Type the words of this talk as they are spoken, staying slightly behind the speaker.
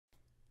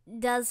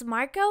Does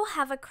Marco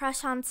have a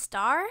crush on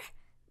Star?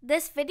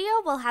 This video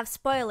will have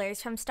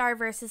spoilers from Star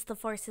vs. the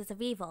Forces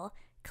of Evil.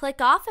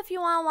 Click off if you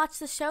want to watch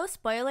the show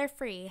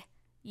spoiler-free.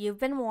 You've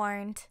been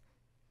warned.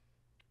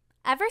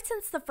 Ever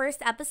since the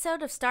first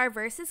episode of Star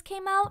vs.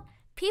 came out,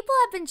 people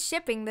have been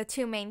shipping the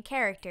two main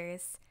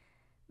characters.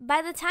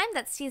 By the time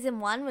that Season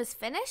 1 was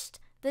finished,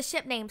 the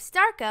ship named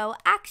Starco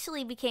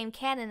actually became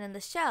canon in the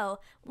show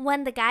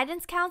when the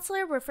guidance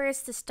counselor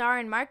refers to Star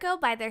and Marco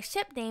by their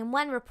ship name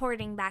when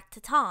reporting back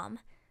to Tom.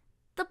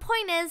 The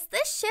point is,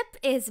 this ship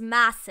is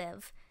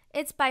massive.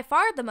 It's by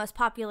far the most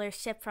popular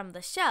ship from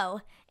the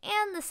show,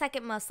 and the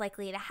second most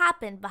likely to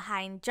happen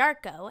behind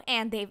Jarko,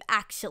 and they've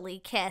actually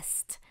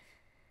kissed.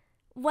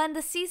 When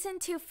the Season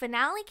 2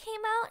 finale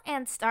came out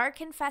and Star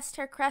confessed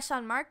her crush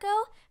on Marco,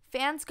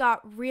 fans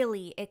got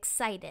really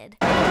excited.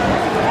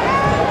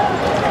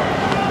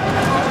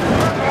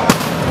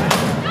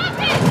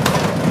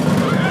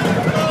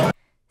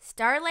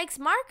 Star likes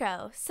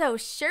Marco, so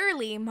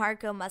surely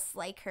Marco must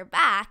like her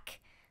back.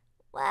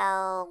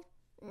 Well,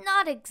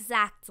 not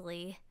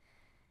exactly.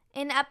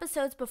 In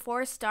episodes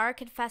before Star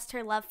confessed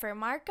her love for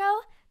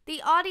Marco,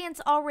 the audience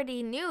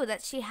already knew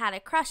that she had a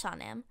crush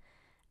on him.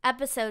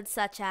 Episodes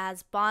such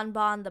as Bon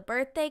Bon the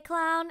Birthday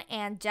Clown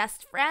and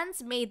Just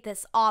Friends made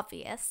this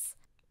obvious.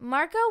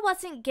 Marco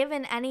wasn't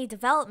given any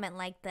development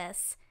like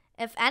this.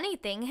 If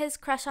anything, his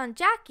crush on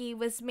Jackie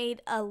was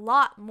made a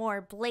lot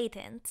more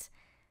blatant.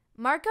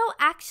 Marco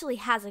actually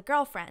has a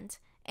girlfriend,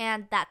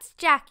 and that's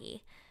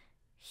Jackie.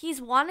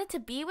 He's wanted to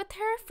be with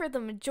her for the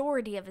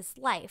majority of his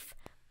life.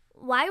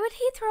 Why would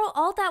he throw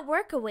all that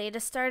work away to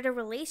start a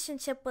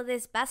relationship with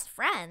his best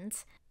friend?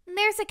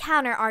 There's a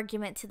counter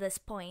argument to this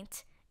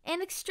point,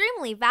 an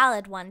extremely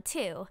valid one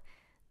too.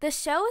 The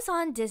show is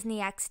on Disney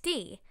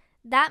XD.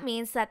 That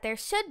means that there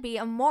should be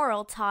a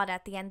moral taught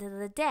at the end of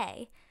the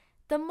day.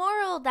 The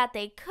moral that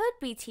they could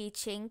be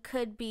teaching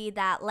could be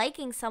that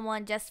liking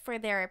someone just for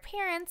their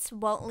appearance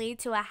won't lead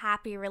to a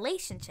happy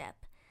relationship.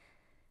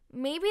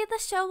 Maybe the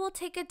show will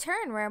take a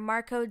turn where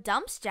Marco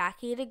dumps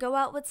Jackie to go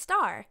out with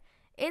Star.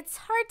 It's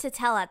hard to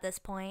tell at this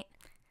point.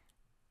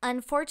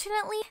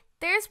 Unfortunately,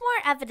 there's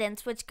more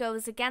evidence which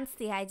goes against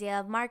the idea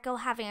of Marco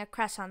having a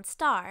crush on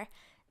Star,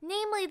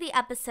 namely the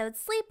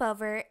episodes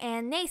Sleepover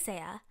and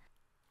Naysaya.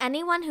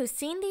 Anyone who's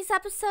seen these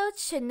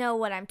episodes should know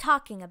what I'm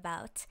talking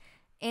about.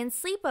 In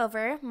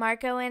Sleepover,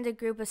 Marco and a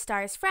group of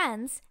Star's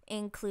friends,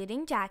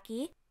 including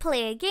Jackie,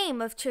 play a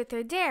game of Truth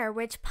or Dare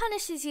which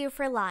punishes you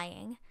for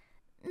lying.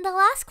 The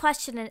last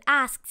question it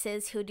asks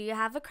is, who do you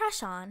have a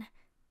crush on?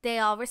 They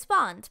all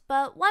respond,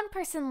 but one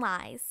person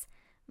lies.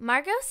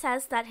 Marco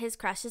says that his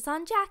crush is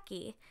on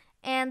Jackie,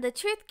 and the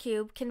Truth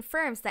Cube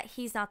confirms that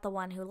he's not the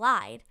one who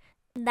lied.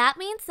 That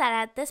means that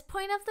at this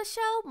point of the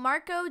show,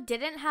 Marco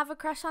didn't have a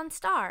crush on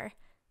Star.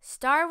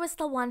 Star was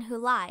the one who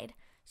lied.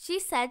 She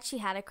said she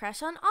had a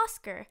crush on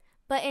Oscar,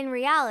 but in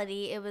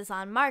reality it was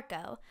on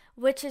Marco,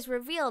 which is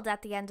revealed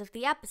at the end of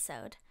the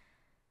episode.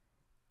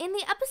 In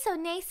the episode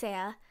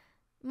Naysaya,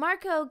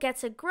 Marco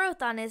gets a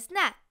growth on his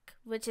neck,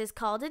 which is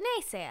called a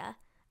naysaya.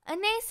 A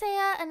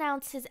naysaya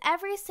announces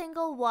every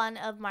single one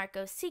of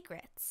Marco's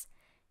secrets.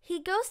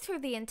 He goes through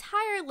the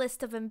entire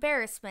list of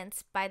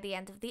embarrassments by the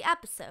end of the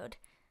episode.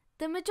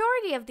 The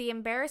majority of the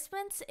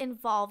embarrassments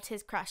involved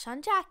his crush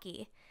on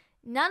Jackie.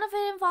 None of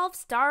it involved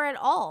Star at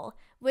all,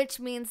 which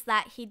means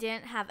that he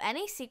didn't have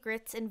any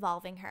secrets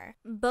involving her.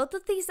 Both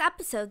of these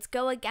episodes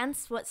go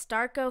against what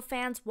Starco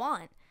fans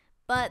want,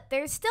 but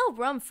there's still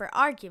room for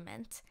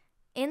argument.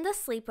 In the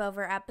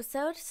Sleepover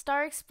episode,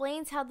 Star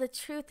explains how the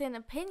truth and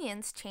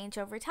opinions change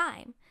over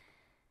time.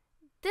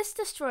 This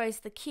destroys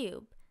the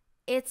cube.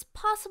 It's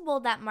possible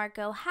that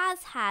Marco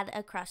has had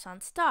a crush on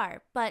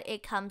Star, but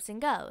it comes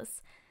and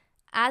goes.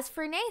 As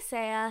for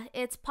Naysaya,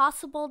 it's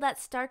possible that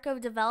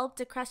Starco developed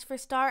a crush for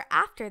Star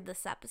after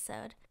this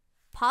episode,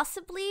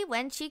 possibly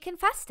when she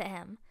confessed to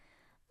him.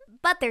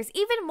 But there's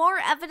even more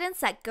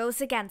evidence that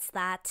goes against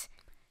that.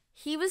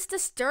 He was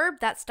disturbed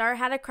that Star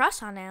had a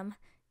crush on him.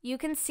 You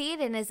can see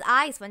it in his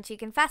eyes when she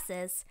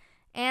confesses,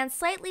 and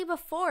slightly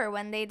before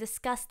when they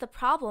discuss the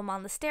problem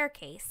on the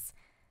staircase.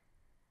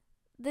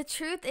 The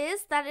truth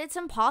is that it's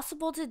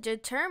impossible to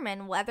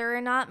determine whether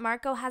or not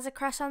Marco has a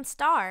crush on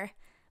Star,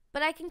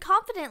 but I can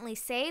confidently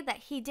say that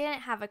he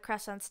didn't have a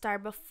crush on Star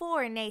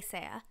before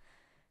Naysaya.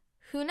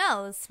 Who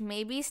knows,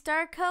 maybe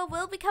Starco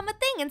will become a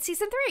thing in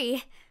Season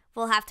 3.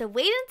 We'll have to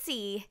wait and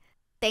see.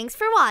 Thanks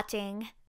for watching.